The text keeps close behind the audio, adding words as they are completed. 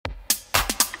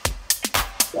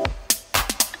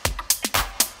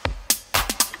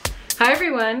Hi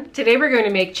everyone! Today we're going to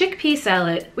make chickpea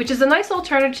salad, which is a nice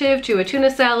alternative to a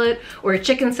tuna salad or a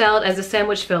chicken salad as a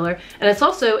sandwich filler, and it's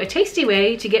also a tasty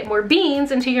way to get more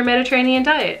beans into your Mediterranean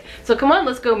diet. So come on,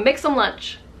 let's go make some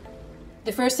lunch.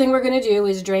 The first thing we're going to do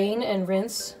is drain and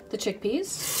rinse the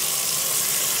chickpeas.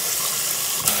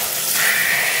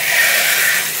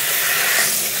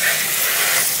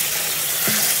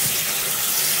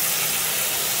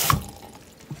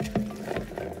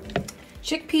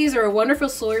 Chickpeas are a wonderful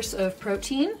source of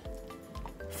protein,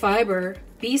 fiber,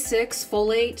 B6,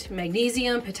 folate,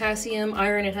 magnesium, potassium,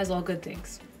 iron. It has all good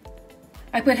things.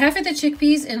 I put half of the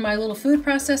chickpeas in my little food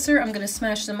processor. I'm going to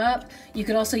smash them up. You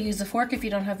could also use a fork if you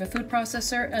don't have a food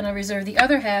processor, and I'll reserve the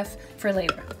other half for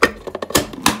later.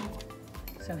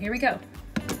 So here we go.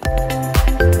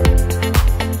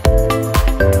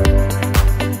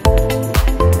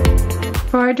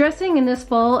 For our dressing in this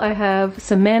bowl, I have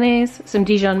some mayonnaise, some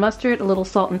Dijon mustard, a little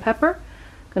salt and pepper.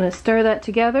 I'm going to stir that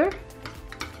together.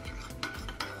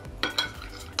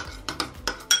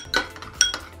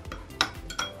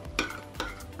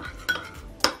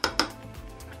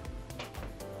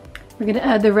 We're going to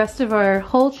add the rest of our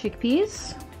whole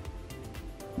chickpeas.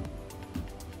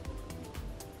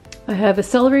 I have a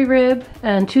celery rib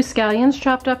and 2 scallions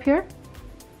chopped up here.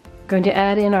 I'm going to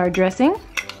add in our dressing.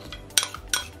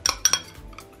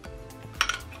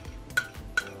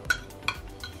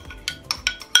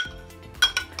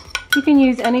 You can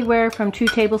use anywhere from 2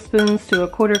 tablespoons to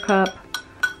 1/4 cup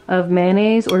of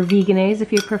mayonnaise or veganese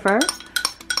if you prefer.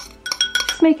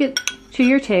 Just make it to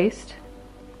your taste.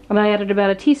 And I added about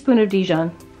a teaspoon of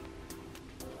Dijon.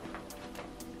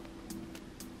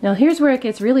 Now here's where it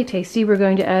gets really tasty. We're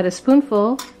going to add a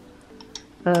spoonful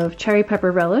of cherry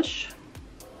pepper relish.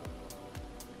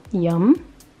 Yum.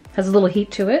 Has a little heat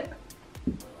to it.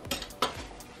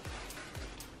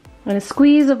 And a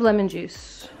squeeze of lemon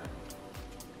juice.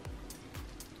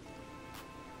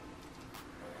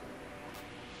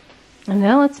 And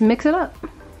now let's mix it up.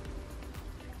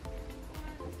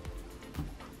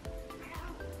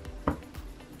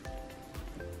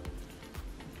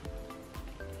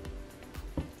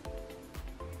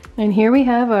 And here we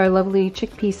have our lovely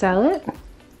chickpea salad.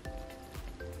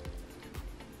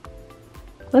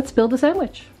 Let's build a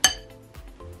sandwich.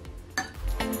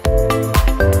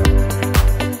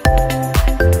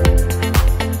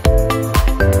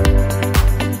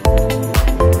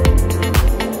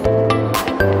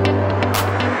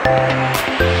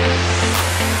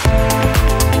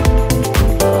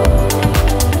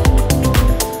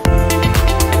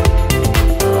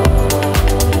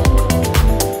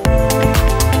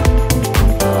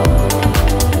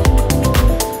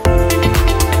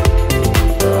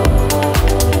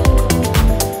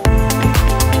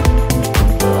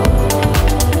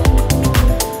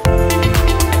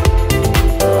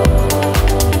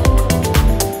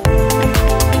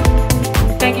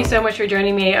 Thank you so much for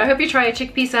joining me. I hope you try a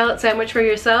chickpea salad sandwich for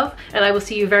yourself, and I will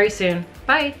see you very soon.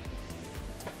 Bye!